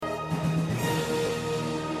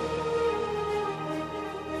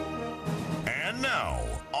now,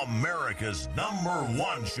 America's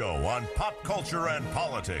 #1 show on pop culture and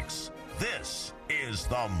politics. This is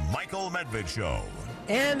The Michael Medved Show.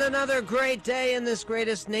 And another great day in this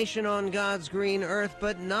greatest nation on God's green earth,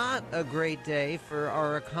 but not a great day for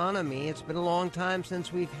our economy. It's been a long time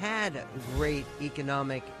since we've had great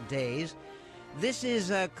economic days. This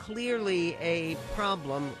is clearly a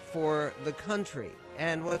problem for the country.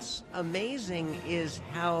 And what's amazing is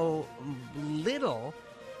how little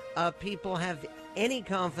people have any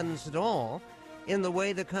confidence at all in the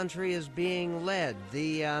way the country is being led.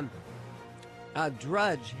 The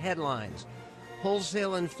Drudge headlines: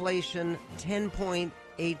 wholesale inflation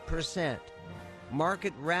 10.8%.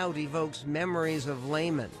 Market rout evokes memories of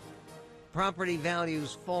Lehman. Property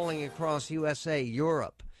values falling across USA,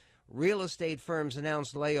 Europe. Real estate firms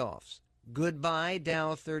announce layoffs. Goodbye,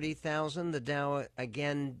 Dow 30,000. The Dow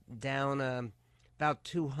again down about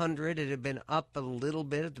 200. It had been up a little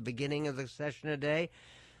bit at the beginning of the session today.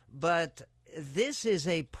 But this is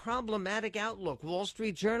a problematic outlook. Wall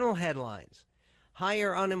Street Journal headlines: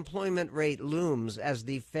 higher unemployment rate looms as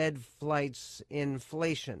the Fed fights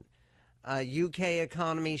inflation. UK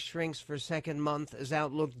economy shrinks for second month as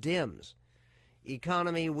outlook dims.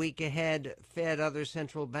 Economy week ahead, Fed other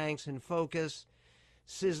central banks in focus.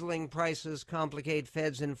 Sizzling prices complicate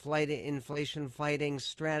Fed's inflation fighting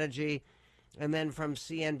strategy. And then from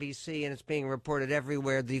CNBC, and it's being reported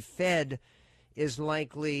everywhere, the Fed is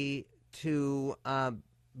likely to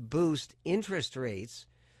boost interest rates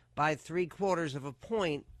by 0.75 of a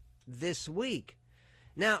point this week.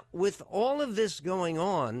 Now, with all of this going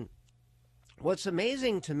on, what's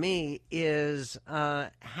amazing to me is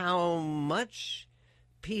how much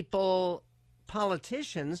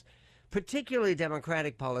politicians, particularly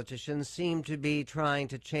Democratic politicians, seem to be trying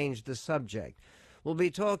to change the subject. We'll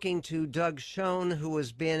be talking to Doug Schoen, who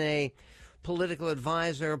has been a political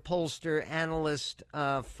advisor, pollster, analyst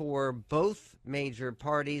for both major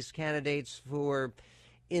parties, candidates who were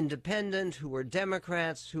independent, who were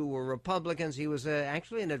Democrats, who were Republicans. He was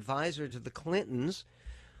actually an advisor to the Clintons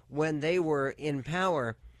when they were in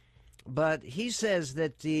power. But he says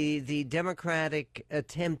that the Democratic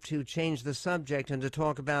attempt to change the subject and to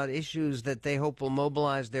talk about issues that they hope will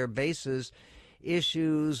mobilize their bases,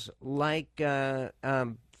 issues like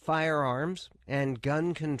firearms and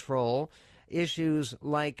gun control, issues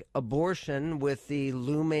like abortion with the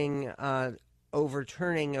looming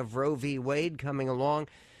overturning of Roe v. Wade coming along.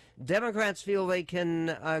 Democrats feel they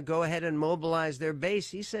can go ahead and mobilize their base.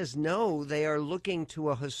 He says no, they are looking to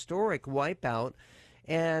a historic wipeout,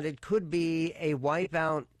 and it could be a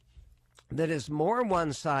wipeout that is more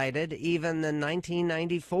one-sided even than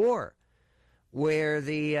 1994, where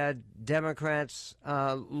the Democrats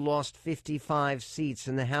lost 55 seats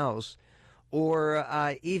in the House, or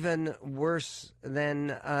even worse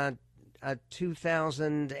than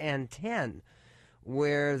 2010,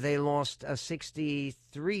 where they lost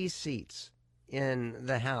 63 seats in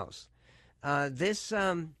the House. This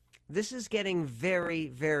is getting very,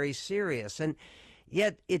 very serious. And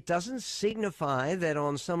yet it doesn't signify that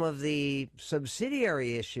on some of the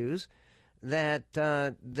subsidiary issues that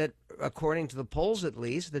according to the polls at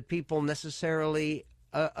least, that people necessarily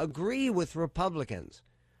agree with Republicans.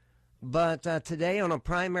 But today, on a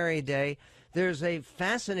primary day, there's a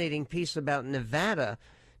fascinating piece about Nevada.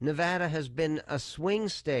 Nevada has been a swing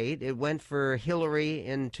state. It went for Hillary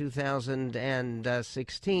in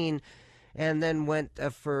 2016 and then went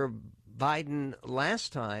for Biden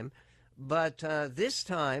last time. But this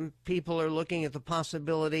time, people are looking at the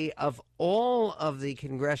possibility of all of the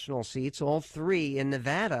congressional seats, all three in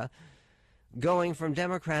Nevada, going from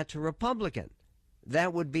Democrat to Republican.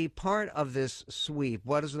 That would be part of this sweep.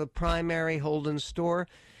 What does the primary hold in store?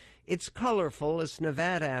 It's colorful. It's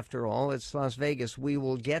Nevada, after all. It's Las Vegas. We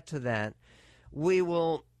will get to that. We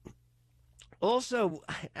will also,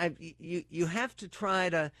 you have to try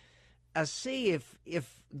to see if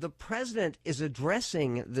the president is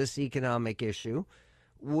addressing this economic issue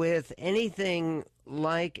with anything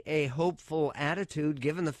like a hopeful attitude,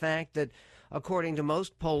 given the fact that, according to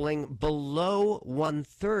most polling, below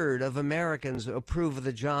 1/3 of Americans approve of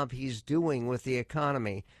the job he's doing with the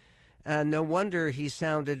economy. No wonder he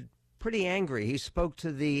sounded pretty angry. He spoke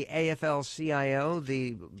to the AFL-CIO,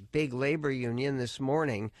 the big labor union, this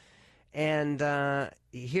morning. And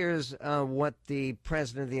here's what the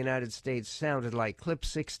President of the United States sounded like. Clip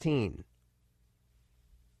 16.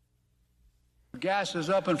 Gas is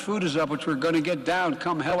up and food is up, which we're going to get down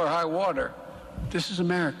come hell or high water. This is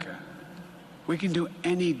America. We can do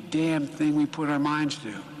any damn thing we put our minds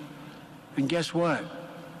to. And guess what?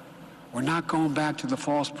 We're not going back to the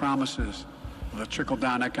false promises of the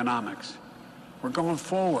trickle-down economics. We're going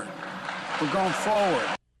forward. We're going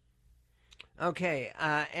forward. Okay,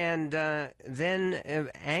 and then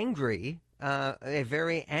angry, a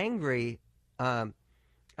very angry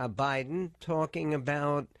Biden talking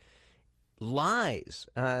about lies,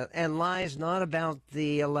 and lies not about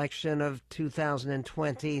the election of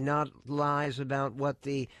 2020, not lies about what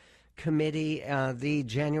the committee, the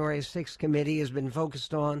January 6th committee has been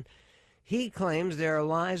focused on. He claims there are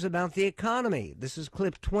lies about the economy. This is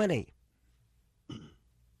clip 20.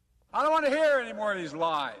 I don't want to hear any more of these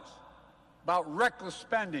lies about reckless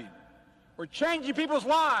spending. We're changing people's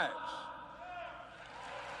lives.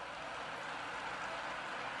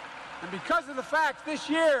 And because of the fact this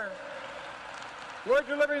year, we're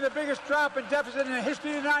delivering the biggest drop in deficit in the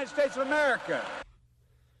history of the United States of America.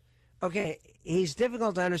 Okay, he's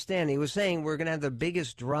difficult to understand. He was saying we're going to have the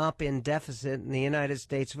biggest drop in deficit in the United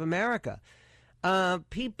States of America.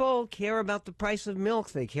 People care about the price of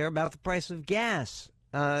milk. They care about the price of gas.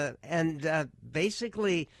 And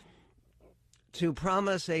basically, to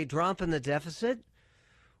promise a drop in the deficit,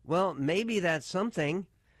 well, maybe that's something.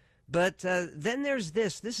 But then there's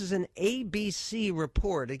this. This is an ABC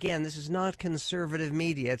report. Again, this is not conservative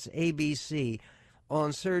media. It's ABC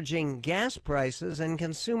on surging gas prices and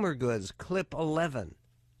consumer goods. Clip 11.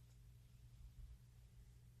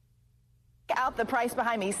 Out the price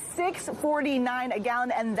behind me, $6.49 a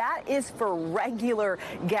gallon, and that is for regular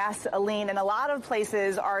gasoline. And a lot of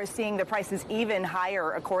places are seeing the prices even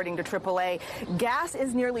higher, according to AAA. Gas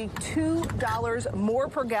is nearly $2 more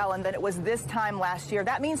per gallon than it was this time last year.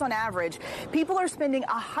 That means on average, people are spending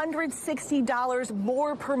 $160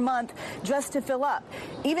 more per month just to fill up.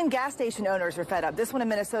 Even gas station owners are fed up. This one in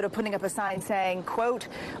Minnesota putting up a sign saying, quote,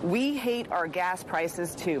 "We hate our gas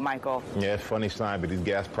prices too," Michael. Yeah, funny sign, but these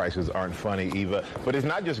gas prices aren't funny, Eva. But it's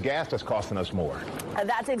not just gas that's costing us more.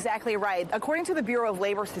 That's exactly right. According to the Bureau of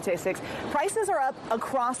Labor Statistics, prices are up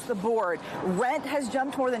across the board. Rent has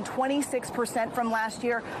jumped more than 26% from last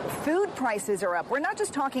year. Food prices are up. We're not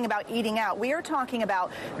just talking about eating out. We are talking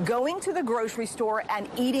about going to the grocery store and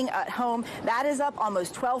eating at home. That is up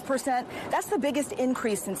almost 12%. That's the biggest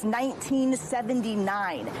increase since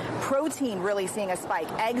 1979. Protein really seeing a spike.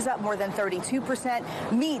 Eggs up more than 32%.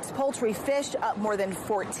 Meats, poultry, fish up more than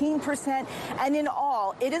 14%. And in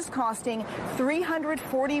all, it is costing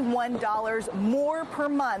 $341 more per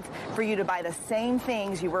month for you to buy the same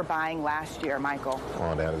things you were buying last year, Michael.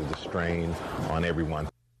 Oh, that is the strain on everyone.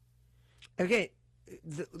 Okay,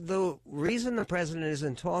 the reason the president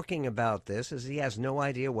isn't talking about this is he has no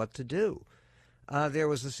idea what to do. There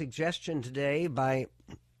was a suggestion today by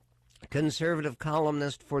conservative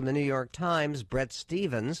columnist for the New York Times, Bret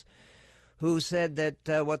Stephens, who said that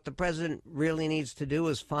what the president really needs to do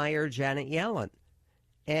is fire Janet Yellen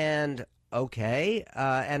and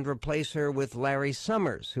replace her with Larry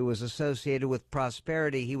Summers, who was associated with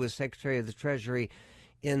prosperity. He was Secretary of the Treasury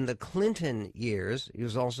in the Clinton years. He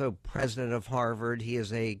was also president of Harvard. He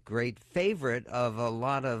is a great favorite of a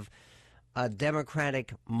lot of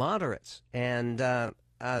Democratic moderates. And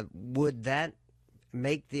would that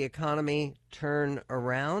make the economy turn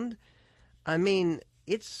around? I mean,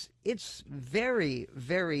 it's very,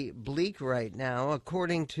 very bleak right now.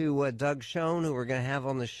 According to Doug Schoen, who we're going to have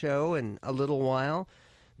on the show in a little while,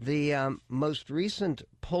 the most recent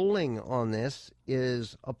polling on this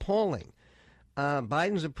is appalling.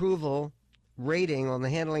 Biden's approval rating on the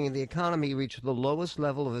handling of the economy reached the lowest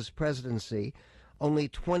level of his presidency. Only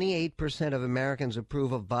 28% of Americans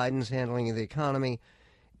approve of Biden's handling of the economy,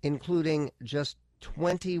 including just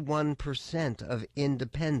 21% of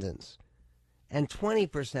independents and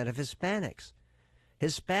 20% of Hispanics.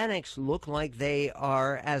 Hispanics look like they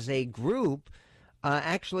are, as a group,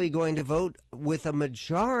 actually going to vote with a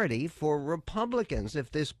majority for Republicans if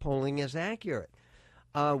this polling is accurate.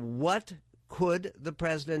 What could the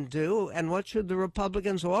president do, and what should the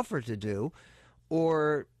Republicans offer to do?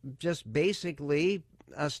 Or just basically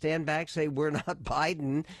stand back, say we're not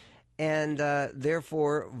Biden, and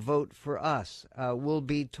therefore vote for us. We'll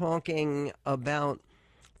be talking about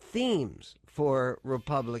themes for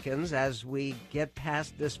Republicans as we get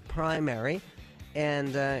past this primary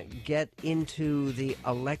and get into the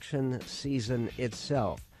election season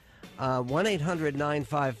itself.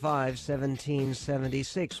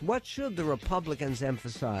 1-800-955-1776. What should the Republicans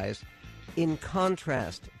emphasize in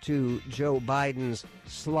contrast to Joe Biden's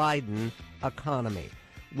sliding economy?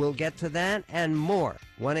 We'll get to that and more.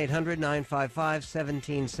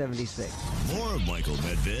 1-800-955-1776. More of Michael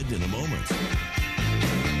Medved in a moment.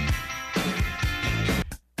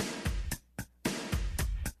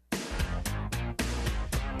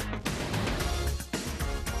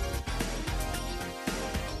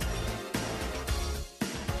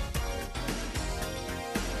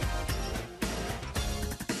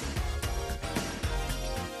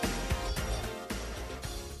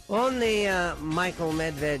 On the Michael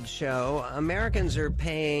Medved show, Americans are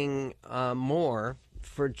paying more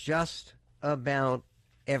for just about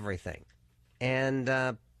everything. And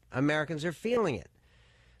Americans are feeling it.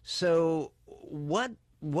 So what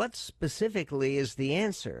specifically is the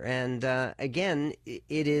answer? And again, it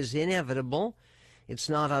is inevitable. It's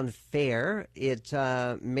not unfair. It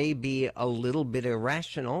may be a little bit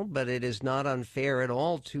irrational, but it is not unfair at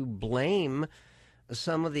all to blame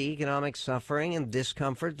some of the economic suffering and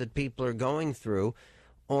discomfort that people are going through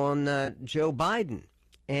on Joe Biden.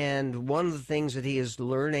 And one of the things that he is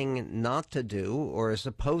learning not to do, or is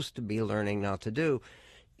supposed to be learning not to do,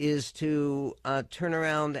 is to turn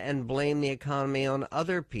around and blame the economy on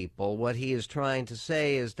other people. What he is trying to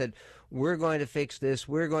say is that we're going to fix this,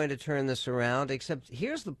 we're going to turn this around, except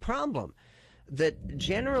here's the problem. That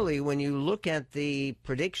generally, when you look at the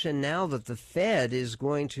prediction now that the Fed is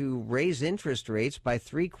going to raise interest rates by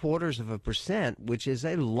 0.75%, which is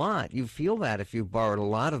a lot. You feel that if you've borrowed a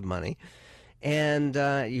lot of money, and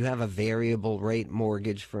you have a variable rate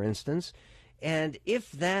mortgage, for instance. And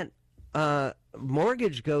if that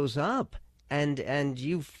mortgage goes up and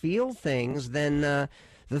you feel things, then the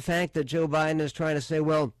fact that Joe Biden is trying to say,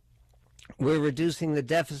 well, we're reducing the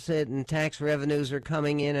deficit and tax revenues are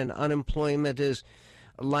coming in and unemployment is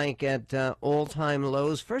like at all-time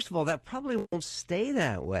lows. First of all, that probably won't stay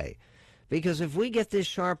that way, because if we get this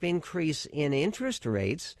sharp increase in interest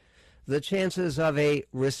rates, the chances of a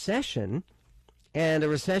recession, and a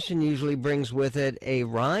recession usually brings with it a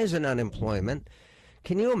rise in unemployment.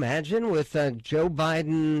 Can you imagine with Joe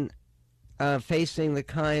Biden facing the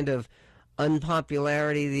kind of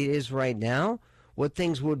unpopularity that he is right now, what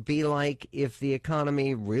things would be like if the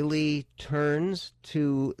economy really turns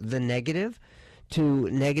to the negative, to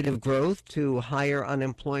negative growth, to higher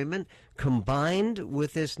unemployment, combined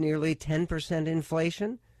with this nearly 10%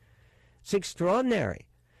 inflation? It's extraordinary.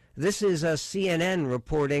 This is CNN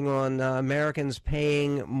reporting on Americans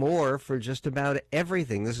paying more for just about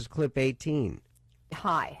everything. This is clip 18.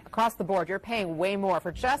 High. Across the board, you're paying way more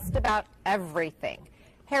for just about everything.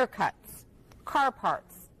 Haircuts, car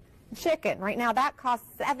parts, chicken. Right now, that costs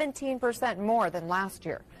 17% more than last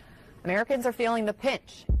year. Americans are feeling the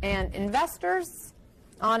pinch, and investors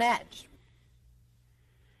on edge.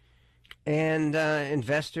 And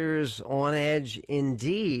investors on edge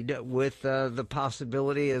indeed, with the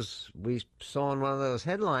possibility, as we saw in one of those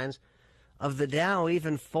headlines, of the Dow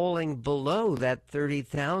even falling below that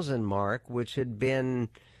 30,000 mark, which had been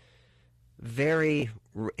very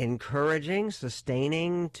encouraging,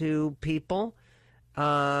 sustaining to people.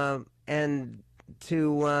 And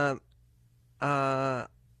to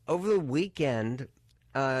over the weekend,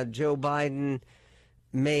 Joe Biden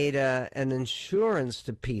made an assurance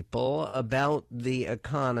to people about the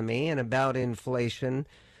economy and about inflation,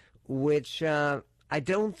 which I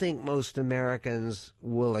don't think most Americans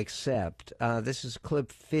will accept. This is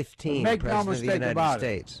clip 15, Make no President of the mistake United about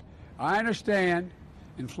States. it. I understand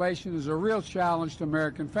inflation is a real challenge to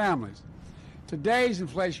American families. Today's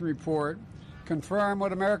inflation report confirmed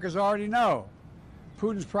what Americans already know.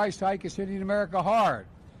 Putin's price hike is hitting America hard.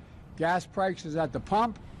 Gas prices at the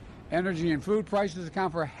pump, energy and food prices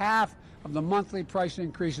account for half of the monthly price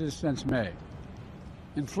increases since May.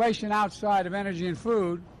 Inflation outside of energy and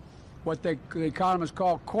food, what the economists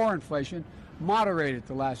call core inflation, moderated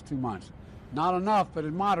the last 2 months. Not enough, but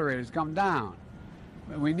it moderated. It's come down.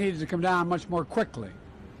 We need it to come down much more quickly.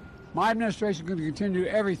 My administration is going to continue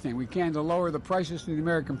everything we can to lower the prices to the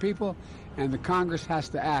American people, and the Congress has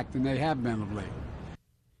to act, and they have been of late.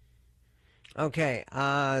 Okay,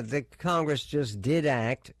 the Congress just did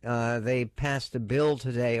act. They passed a bill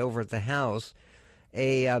today over at the House,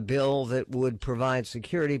 a bill that would provide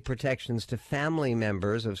security protections to family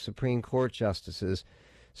members of Supreme Court justices,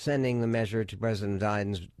 sending the measure to President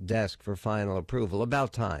Biden's desk for final approval.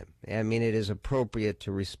 About time. I mean, it is appropriate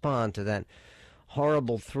to respond to that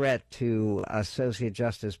horrible threat to Associate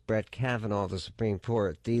Justice Brett Kavanaugh of the Supreme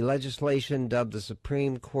Court. The legislation, dubbed the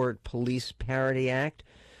Supreme Court Police Parity Act,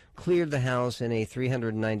 cleared the House in a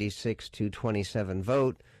 396-27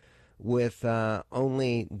 vote, with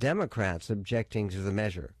only Democrats objecting to the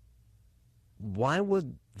measure. Why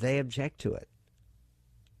would they object to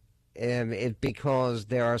it? Because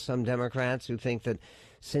there are some Democrats who think that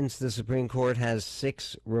since the Supreme Court has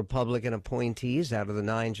 6 Republican appointees out of the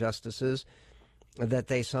 9 justices, that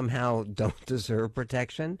they somehow don't deserve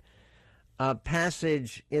protection.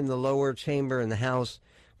 Passage in the lower chamber in the House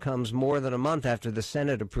comes more than a month after the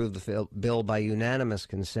Senate approved the bill by unanimous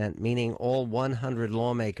consent, meaning all 100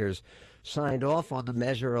 lawmakers signed off on the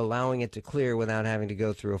measure, allowing it to clear without having to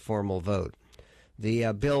go through a formal vote.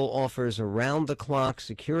 The bill offers around-the-clock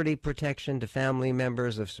security protection to family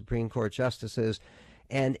members of Supreme Court justices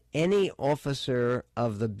and any officer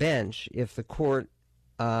of the bench if the court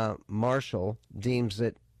martial deems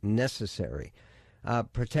it necessary.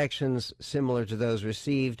 Protections similar to those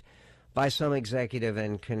received by some executive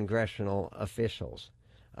and congressional officials.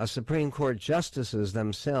 Supreme Court justices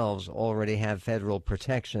themselves already have federal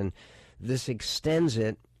protection. This extends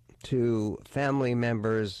it to family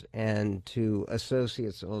members and to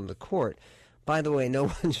associates on the court. By the way, no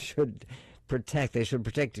one should protect. They should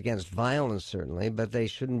protect against violence, certainly, but they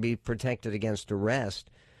shouldn't be protected against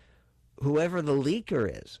arrest, whoever the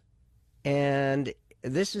leaker is. And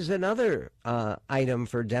this is another item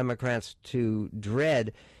for Democrats to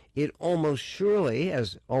dread. It almost surely,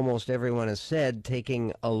 as almost everyone has said,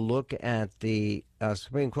 taking a look at the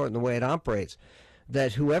Supreme Court and the way it operates,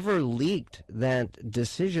 that whoever leaked that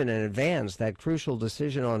decision in advance, that crucial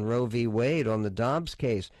decision on Roe v. Wade on the Dobbs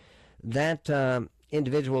case, that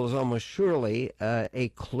individual is almost surely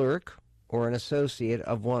a clerk or an associate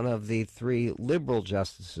of one of the three liberal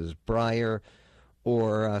justices, Breyer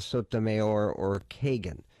or Sotomayor or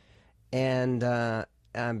Kagan. And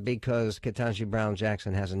because Ketanji Brown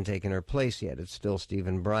Jackson hasn't taken her place yet, it's still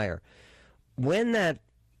Stephen Breyer. When that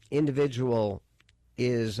individual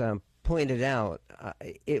is pointed out,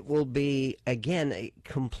 it will be, again,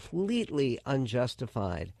 completely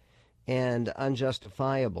unjustified and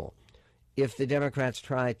unjustifiable if the Democrats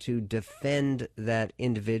try to defend that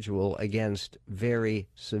individual against very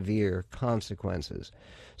severe consequences.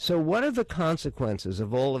 So what are the consequences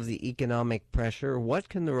of all of the economic pressure? What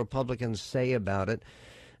can the Republicans say about it?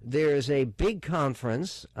 There's a big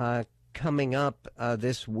conference coming up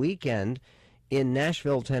this weekend in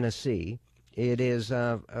Nashville, Tennessee. It is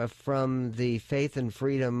from the Faith and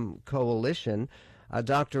Freedom Coalition.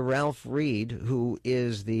 Dr. Ralph Reed, who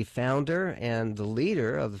is the founder and the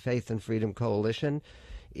leader of the Faith and Freedom Coalition,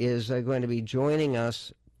 is going to be joining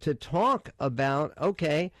us to talk about,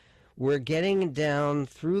 okay, we're getting down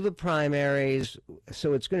through the primaries,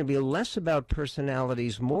 so it's going to be less about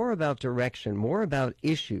personalities, more about direction, more about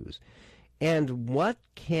issues. And what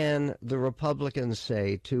can the Republicans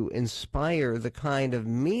say to inspire the kind of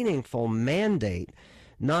meaningful mandate,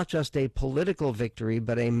 not just a political victory,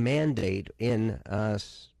 but a mandate in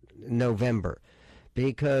November?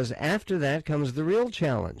 Because after that comes the real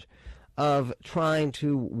challenge of trying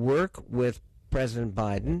to work with President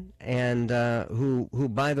Biden, and who,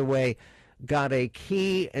 by the way, got a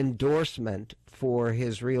key endorsement for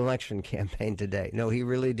his reelection campaign today. No, he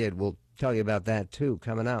really did. We'll tell you about that, too,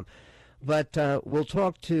 coming up. But we'll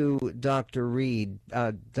talk to Dr. Reed.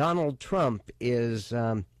 Donald Trump is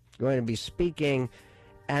going to be speaking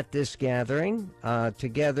at this gathering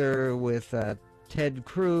together with Ted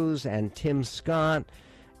Cruz and Tim Scott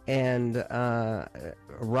and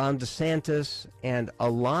Ron DeSantis and a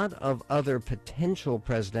lot of other potential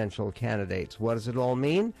presidential candidates. What does it all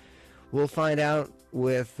mean? We'll find out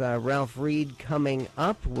with Ralph Reed coming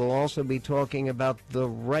up. We'll also be talking about the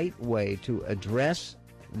right way to address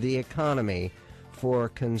the economy for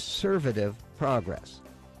conservative progress.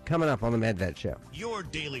 Coming up on The Medved Show. Your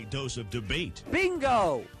daily dose of debate.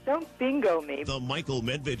 Bingo! Don't bingo me. The Michael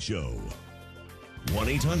Medved Show.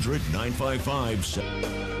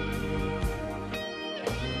 1-800-955...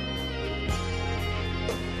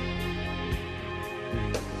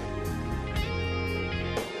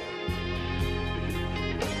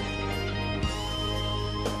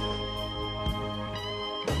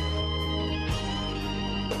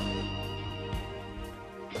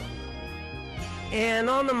 And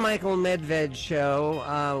on the Michael Medved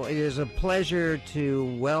Show, it is a pleasure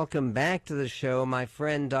to welcome back to the show my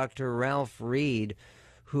friend Dr. Ralph Reed,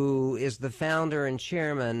 who is the founder and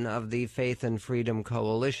chairman of the Faith and Freedom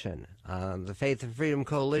Coalition. The Faith and Freedom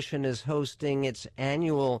Coalition is hosting its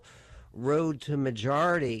annual Road to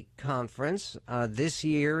Majority conference this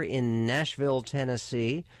year in Nashville,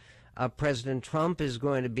 Tennessee. President Trump is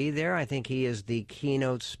going to be there. I think he is the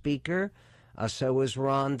keynote speaker. So is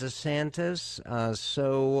Ron DeSantis.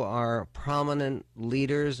 So are prominent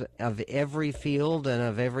leaders of every field and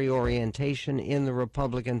of every orientation in the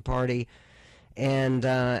Republican Party. And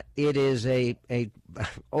it is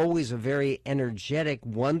always a very energetic,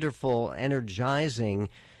 wonderful, energizing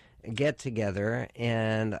get-together.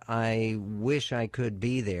 And I wish I could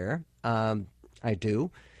be there. I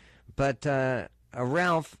do. But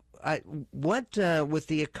Ralph, what with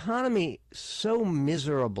the economy so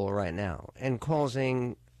miserable right now and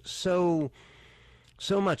causing so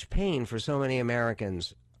much pain for so many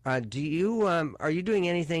Americans, are you doing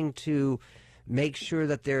anything to make sure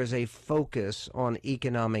that there's a focus on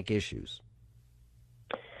economic issues?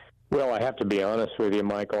 Well, I have to be honest with you,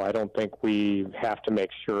 Michael. I don't think we have to make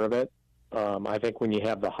sure of it. I think when you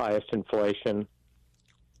have the highest inflation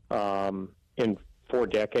in 4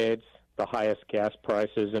 decades, the highest gas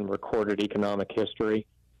prices in recorded economic history,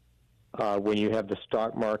 when you have the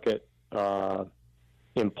stock market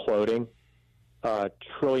imploding,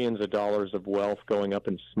 trillions of dollars of wealth going up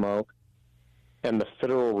in smoke, and the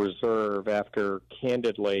Federal Reserve, after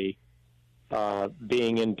candidly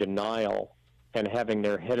being in denial and having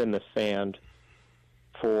their head in the sand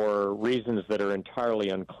for reasons that are entirely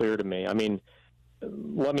unclear to me. I mean,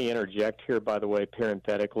 let me interject here, by the way,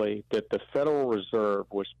 parenthetically, that the Federal Reserve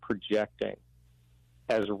was projecting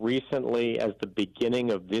as recently as the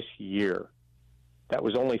beginning of this year, that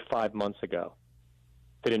was only 5 months ago,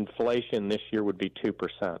 that inflation this year would be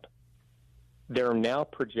 2%. They're now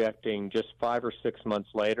projecting just 5 or 6 months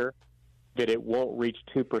later that it won't reach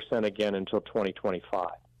 2% again until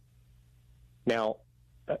 2025. Now,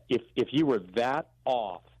 if you were that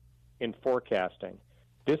off in forecasting,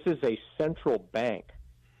 this is a central bank.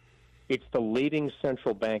 It's the leading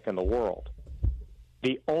central bank in the world.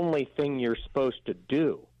 The only thing you're supposed to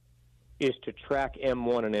do is to track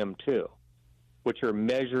M1 and M2, which are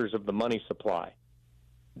measures of the money supply,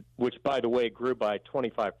 which, by the way, grew by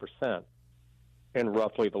 25% in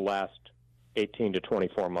roughly the last 18 to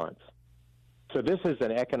 24 months. So this is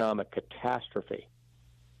an economic catastrophe,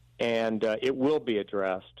 and it will be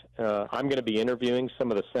addressed. I'm going to be interviewing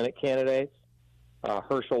some of the Senate candidates.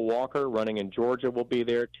 Herschel Walker, running in Georgia, will be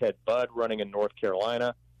there. Ted Budd, running in North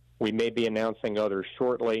Carolina. We may be announcing others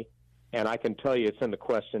shortly, and I can tell you it's in the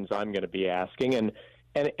questions I'm going to be asking.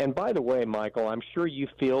 And by the way, Michael, I'm sure you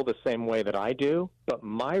feel the same way that I do, but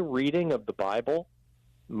my reading of the Bible,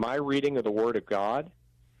 my reading of the Word of God,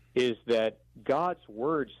 is that God's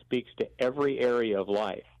Word speaks to every area of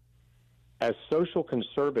life. As social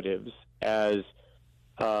conservatives, as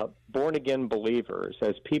born-again believers,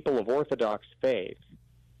 as people of Orthodox faith,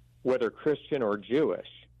 whether Christian or Jewish,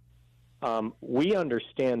 we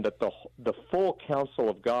understand that the full counsel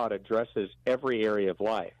of God addresses every area of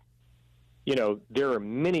life. You know, there are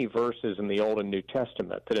many verses in the Old and New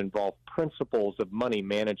Testament that involve principles of money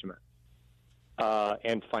management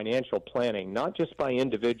and financial planning, not just by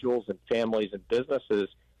individuals and families and businesses,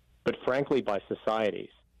 but frankly by societies.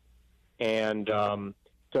 And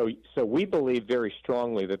so we believe very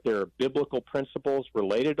strongly that there are biblical principles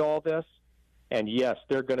related to all this, and yes,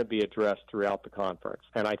 they're going to be addressed throughout the conference.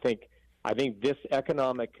 And I think this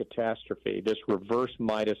economic catastrophe, this reverse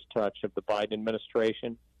Midas touch of the Biden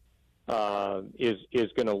administration, is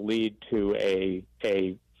going to lead to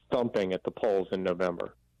a thumping at the polls in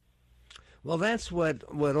November. Well, that's what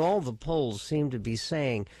all the polls seem to be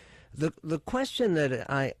saying. The question that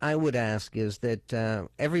I would ask is that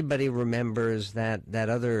everybody remembers that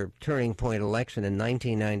other turning point election in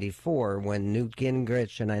 1994 when Newt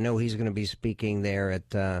Gingrich, and I know he's going to be speaking there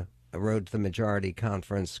at a Road to the Majority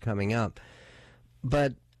conference coming up,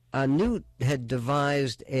 but Newt had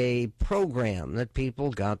devised a program that people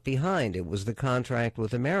got behind. It was the Contract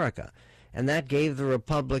with America, and that gave the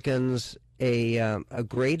Republicans a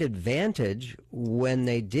great advantage when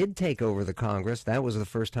they did take over the Congress. That was the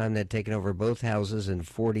first time they'd taken over both houses in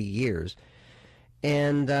 40 years.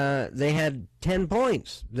 And they had 10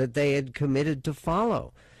 points that they had committed to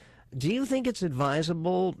follow. Do you think it's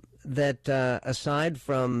advisable that aside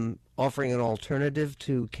from offering an alternative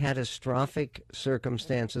to catastrophic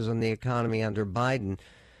circumstances on the economy under Biden,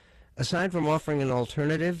 aside from offering an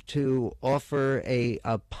alternative, to offer a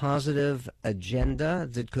positive agenda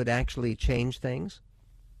that could actually change things?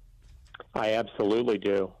 I absolutely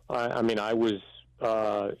do. I mean, I was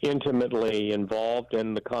intimately involved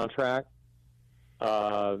in the contract.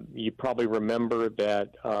 You probably remember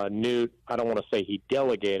that Newt, I don't want to say he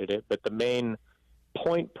delegated it, but the main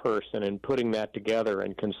point person in putting that together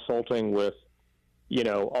and consulting with, you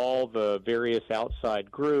know, all the various outside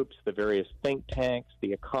groups, the various think tanks,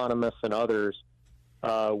 the economists and others,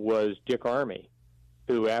 was Dick Armey,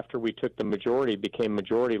 who, after we took the majority, became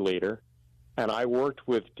majority leader. And I worked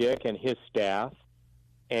with Dick and his staff,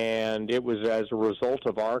 and it was as a result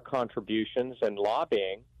of our contributions and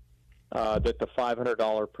lobbying that the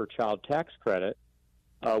 $500 per child tax credit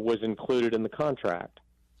was included in the contract.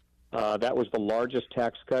 That was the largest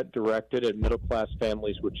tax cut directed at middle-class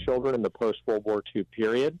families with children in the post-World War II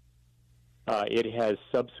period. It has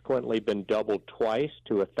subsequently been doubled twice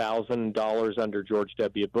to $1,000 under George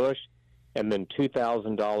W. Bush and then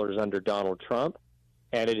 $2,000 under Donald Trump,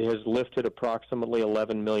 and it has lifted approximately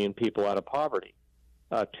 11 million people out of poverty,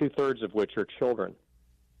 two-thirds of which are children.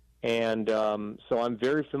 And so I'm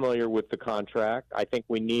very familiar with the contract. I think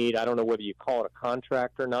we need, I don't know whether you call it a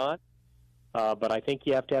contract or not, but I think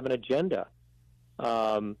you have to have an agenda.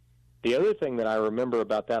 The other thing that I remember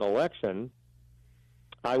about that election,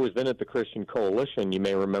 I was then at the Christian Coalition, you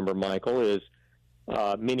may remember, Michael, is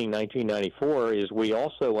meaning 1994, is we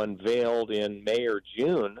also unveiled in May or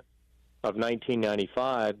June of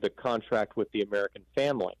 1995 the contract with the American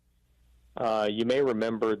family. You may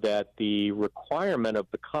remember that the requirement of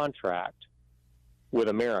the contract with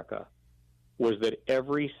America was that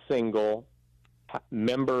every single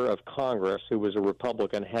member of Congress who was a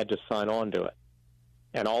Republican had to sign on to it.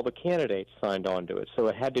 And all the candidates signed on to it, so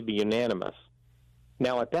it had to be unanimous.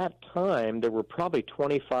 Now, at that time, there were probably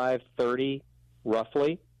 25, 30,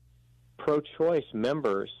 roughly, pro-choice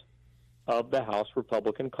members of the House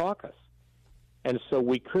Republican caucus. And so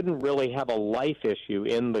we couldn't really have a life issue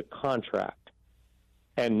in the contract.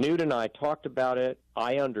 And Newt and I talked about it.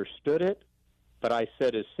 I understood it. But I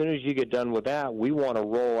said, as soon as you get done with that, we want to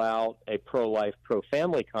roll out a pro-life,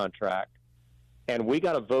 pro-family contract. And we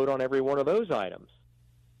got to vote on every one of those items.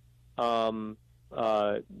 And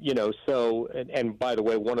by the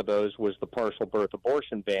way, one of those was the partial birth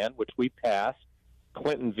abortion ban, which we passed.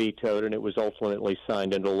 Clinton vetoed, and it was ultimately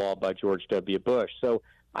signed into law by George W. Bush. So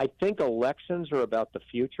I think elections are about the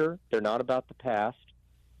future. They're not about the past.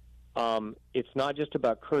 It's not just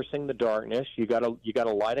about cursing the darkness. You got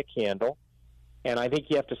to light a candle. And I think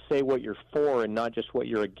you have to say what you're for and not just what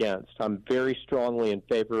you're against. I'm very strongly in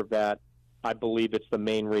favor of that. I believe it's the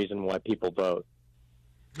main reason why people vote.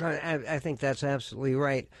 I think that's absolutely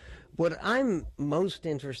right. What I'm most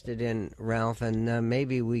interested in, Ralph, and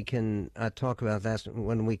maybe we can talk about that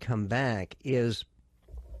when we come back, is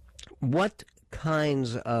what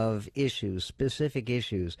kinds of issues, specific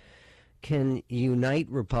issues, can unite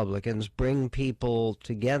Republicans, bring people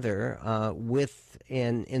together with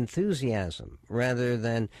an enthusiasm rather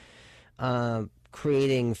than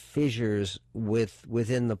creating fissures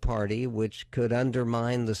within the party, which could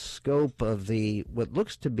undermine the scope of what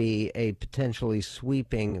looks to be a potentially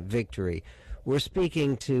sweeping victory. We're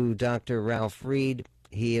speaking to Dr. Ralph Reed.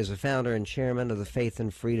 He is a founder and chairman of the Faith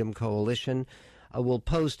and Freedom Coalition. We'll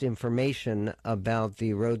post information about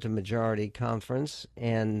the Road to Majority conference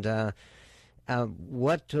and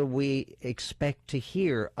what do we expect to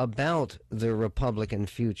hear about the Republican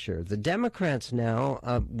future. The Democrats now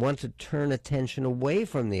want to turn attention away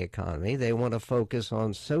from the economy. They want to focus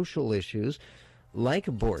on social issues like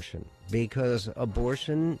abortion, because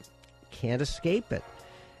abortion can't escape it.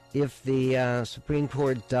 If the Supreme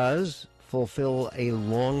Court does fulfill a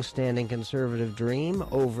long-standing conservative dream,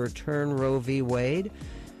 overturn Roe v. Wade,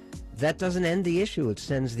 that doesn't end the issue. It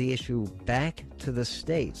sends the issue back to the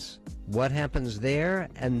states. What happens there?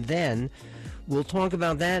 And then we'll talk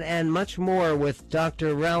about that and much more with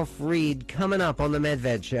Dr. Ralph Reed coming up on The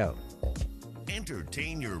Medved Show.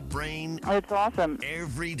 Entertain your brain. Oh, it's awesome.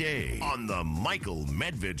 Every day on The Michael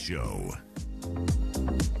Medved Show.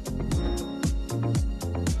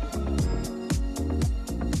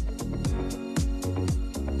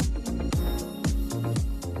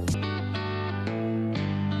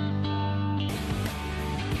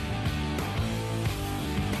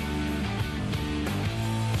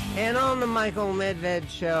 And on the Michael Medved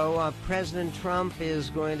Show, President Trump is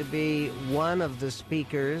going to be one of the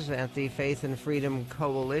speakers at the Faith and Freedom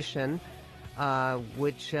Coalition,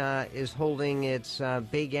 which is holding its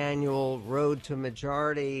big annual Road to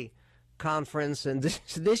Majority conference. And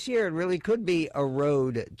this year it really could be a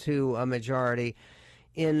road to a majority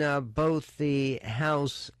in both the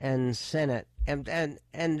House and Senate.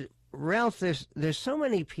 And Ralph, there's so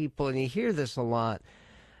many people, and you hear this a lot.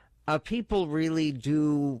 People really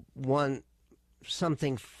do want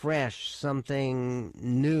something fresh, something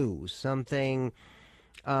new, something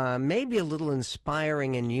maybe a little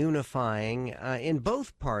inspiring and unifying in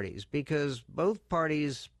both parties, because both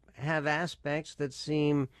parties have aspects that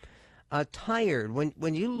seem tired.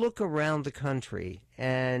 When you look around the country,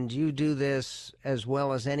 and you do this as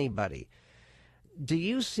well as anybody, do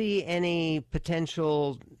you see any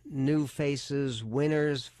potential new faces,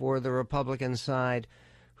 winners for the Republican side,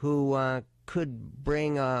 who could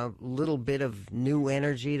bring a little bit of new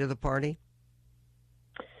energy to the party?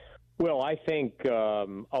 Well, I think a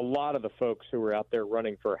lot of the folks who are out there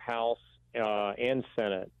running for House and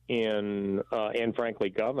Senate and frankly,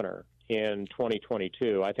 governor in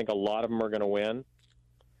 2022, I think a lot of them are going to win.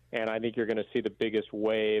 And I think you're going to see the biggest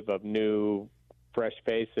wave of new, fresh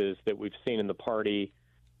faces that we've seen in the party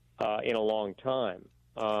in a long time.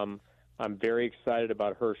 I'm very excited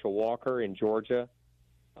about Herschel Walker in Georgia.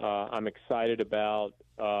 I'm excited about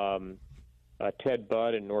Ted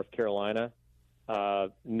Budd in North Carolina.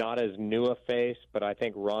 Not as new a face, but I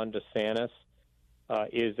think Ron DeSantis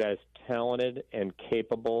is as talented and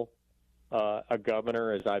capable a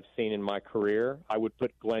governor as I've seen in my career. I would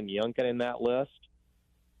put Glenn Youngkin in that list.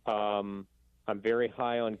 I'm very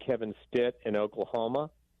high on Kevin Stitt in Oklahoma,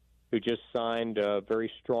 who just signed a very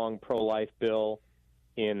strong pro-life bill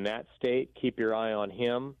in that state. Keep your eye on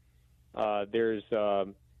him. There's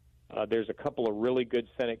a couple of really good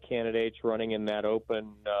Senate candidates running in that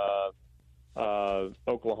open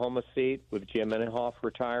Oklahoma seat with Jim Inhofe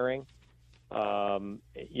retiring.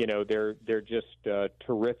 They're just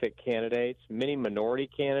terrific candidates. Many minority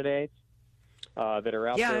candidates that are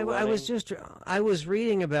out there running. I was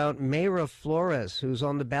reading about Mayra Flores, who's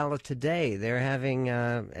on the ballot today. They're having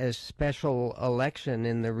a special election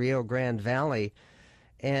in the Rio Grande Valley.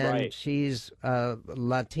 And Right. she's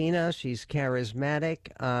Latina, she's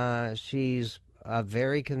charismatic, she's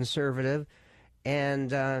very conservative,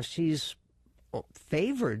 and she's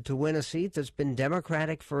favored to win a seat that's been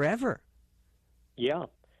Democratic forever. Yeah,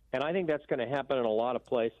 and I think that's going to happen in a lot of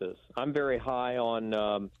places. I'm very high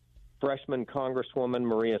on freshman Congresswoman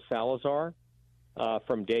Maria Salazar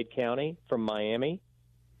from Dade County, from Miami.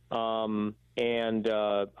 And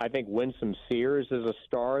I think Winsome Sears is a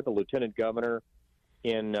star, the lieutenant governor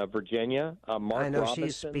in Virginia. Mark I know Robinson,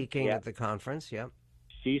 she's speaking at the conference, yep.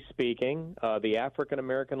 She's speaking. The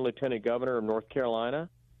African-American lieutenant governor of North Carolina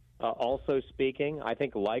also speaking. I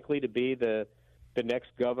think likely to be the next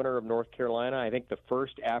governor of North Carolina. I think the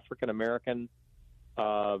first African-American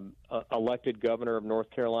elected governor of North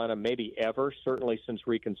Carolina, maybe ever, certainly since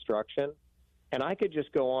Reconstruction. And I could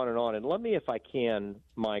just go on. And let me, if I can,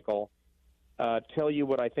 Michael, tell you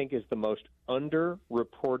what I think is the most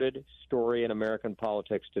underreported story in American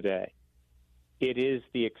politics today. It is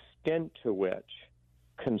the extent to which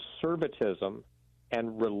conservatism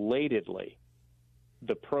and relatedly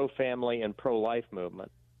the pro-family and pro-life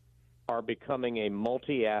movement are becoming a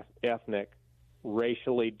multi-ethnic,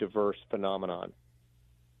 racially diverse phenomenon.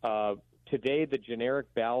 Today, the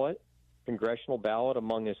generic ballot, congressional ballot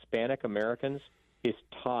among Hispanic Americans is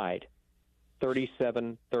tied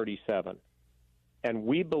 37-37. And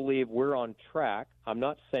we believe we're on track. I'm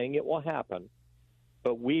not saying it will happen,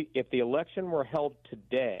 but if the election were held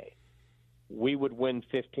today, we would win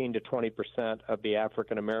 15 to 20% of the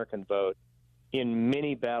African American vote in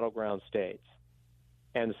many battleground states.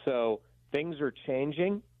 And so things are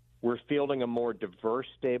changing. We're fielding a more diverse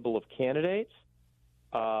stable of candidates.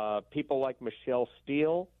 People like Michelle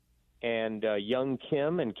Steele and Young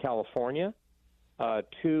Kim in California,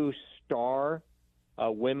 two star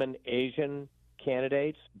women Asian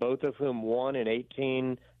candidates, both of whom won in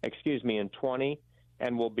 20,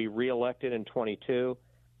 and will be reelected in 22.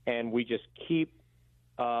 And we just keep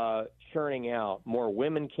churning out more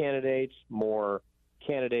women candidates, more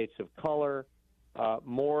candidates of color,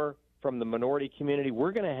 more from the minority community.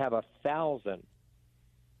 We're going to have 1,000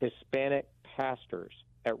 Hispanic pastors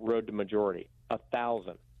at Road to Majority.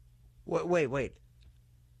 1,000. Wait.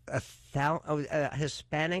 1,000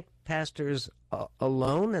 Hispanic pastors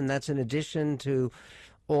alone, and that's in addition to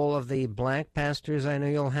all of the black pastors I know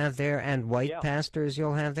you'll have there and white pastors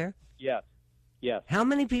you'll have there? Yes. How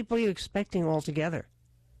many people are you expecting altogether?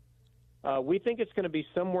 We think it's going to be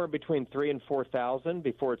somewhere between 3,000 and 4,000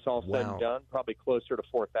 before it's all said and done, probably closer to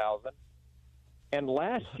 4,000. And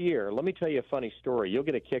last year, let me tell you a funny story. You'll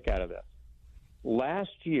get a kick out of this. Last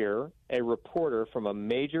year, a reporter from a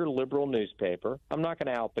major liberal newspaper, I'm not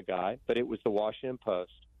going to out the guy, but it was the Washington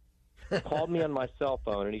Post, called me on my cell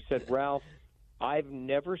phone, and he said, Ralph, I've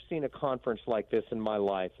never seen a conference like this in my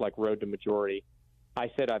life, like Road to Majority. I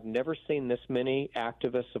said, I've never seen this many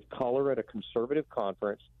activists of color at a conservative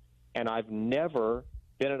conference, and I've never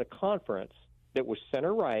been at a conference that was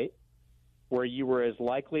center-right where you were as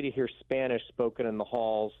likely to hear Spanish spoken in the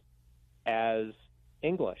halls as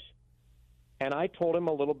English. And I told him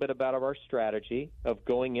a little bit about our strategy of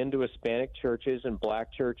going into Hispanic churches and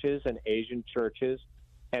black churches and Asian churches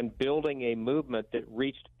and building a movement that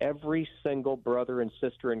reached every single brother and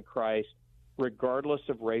sister in Christ, regardless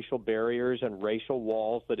of racial barriers and racial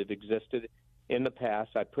walls that have existed in the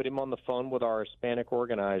past. I put him on the phone with our Hispanic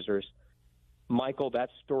organizers. Michael, that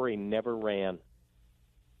story never ran.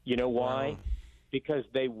 You know why? Wow. Because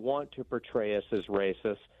they want to portray us as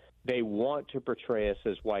racist. They want to portray us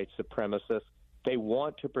as white supremacists. They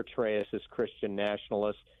want to portray us as Christian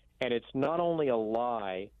nationalists. And it's not only a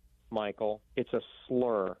lie, Michael, it's a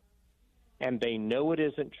slur. And they know it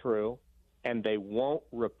isn't true, and they won't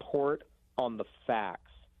report on the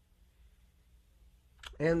facts.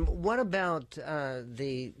 And what about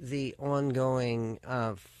the ongoing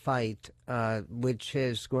fight, which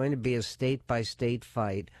is going to be a state-by-state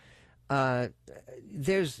fight? Are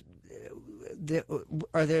there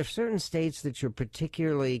certain states that you're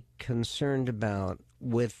particularly concerned about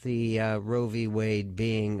with the Roe v. Wade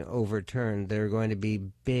being overturned, there are going to be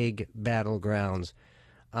big battlegrounds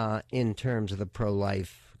in terms of the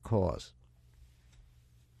pro-life cause.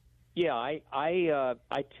 Yeah, I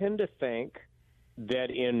tend to think that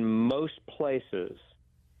in most places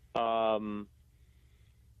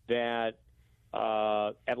that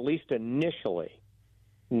at least initially,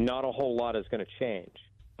 not a whole lot is going to change,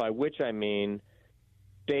 by which I mean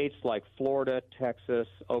states like Florida, Texas,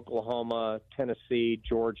 Oklahoma, Tennessee,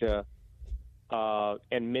 Georgia,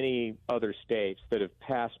 and many other states that have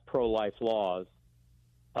passed pro-life laws,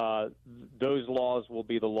 those laws will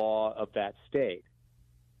be the law of that state.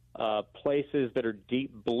 Places that are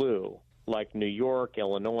deep blue, like New York,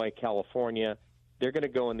 Illinois, California, they're going to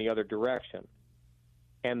go in the other direction.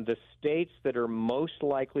 And the states that are most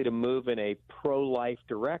likely to move in a pro-life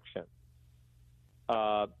direction,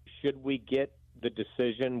 should we get the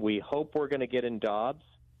decision we hope we're going to get in Dobbs,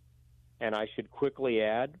 and I should quickly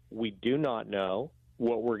add, we do not know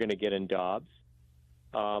what we're going to get in Dobbs.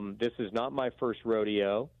 This is not my first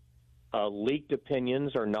rodeo. Leaked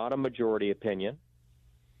opinions are not a majority opinion.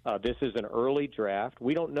 This is an early draft.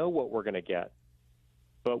 We don't know what we're going to get.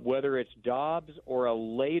 But whether it's Dobbs or a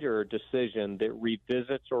later decision that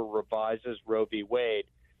revisits or revises Roe v. Wade,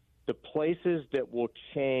 the places that will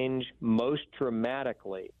change most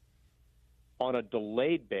dramatically on a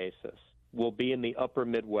delayed basis will be in the upper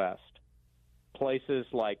Midwest. Places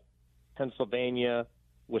like Pennsylvania,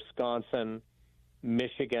 Wisconsin,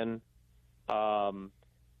 Michigan.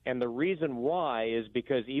 And the reason why is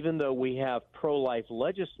because even though we have pro-life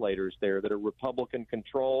legislators there that are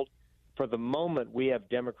Republican-controlled, for the moment we have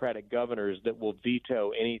Democratic governors that will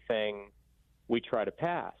veto anything we try to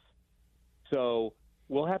pass. So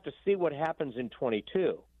we'll have to see what happens in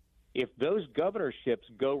 22. If those governorships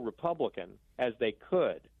go Republican, as they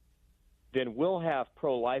could, then we'll have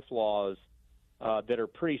pro-life laws that are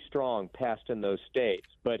pretty strong passed in those states.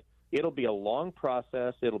 But it'll be a long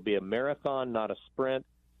process. It'll be a marathon, not a sprint.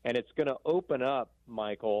 And it's going to open up,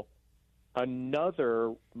 Michael,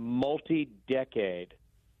 another multi-decade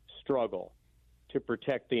struggle to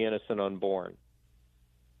protect the innocent unborn.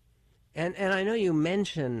 And I know you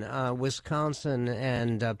mentioned Wisconsin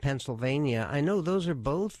and Pennsylvania. I know those are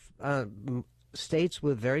both states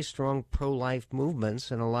with very strong pro-life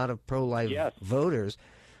movements and a lot of pro-life voters.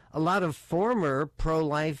 A lot of former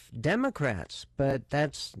pro-life Democrats, but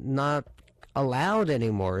that's not allowed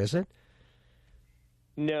anymore, is it?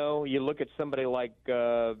 No, you look at somebody like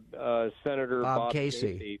Senator Bob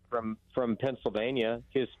Casey from Pennsylvania.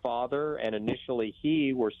 His father and initially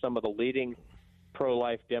he were some of the leading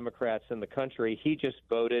pro-life Democrats in the country. He just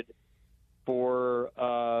voted for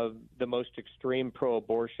the most extreme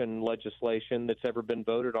pro-abortion legislation that's ever been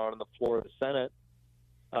voted on the floor of the Senate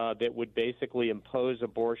that would basically impose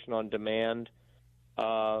abortion on demand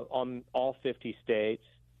on all 50 states.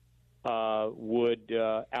 Would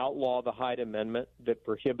outlaw the Hyde Amendment that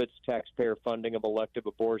prohibits taxpayer funding of elective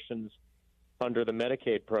abortions under the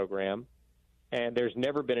Medicaid program. And there's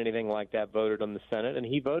never been anything like that voted on the Senate, and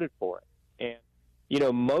he voted for it. And, you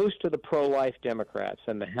know, most of the pro-life Democrats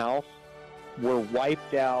in the House were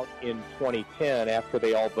wiped out in 2010 after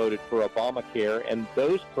they all voted for Obamacare and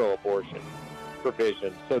those pro-abortion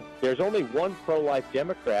provisions. So there's only one pro-life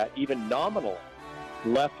Democrat, even nominal,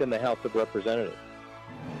 left in the House of Representatives.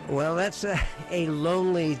 Well, that's a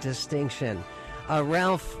lonely distinction.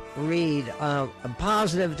 Ralph Reed,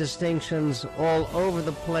 positive distinctions all over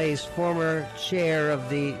the place, former chair of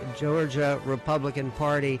the Georgia Republican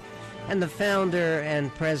Party and the founder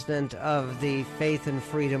and president of the Faith and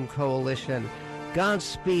Freedom Coalition.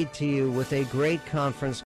 Godspeed to you with a great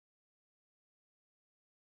conference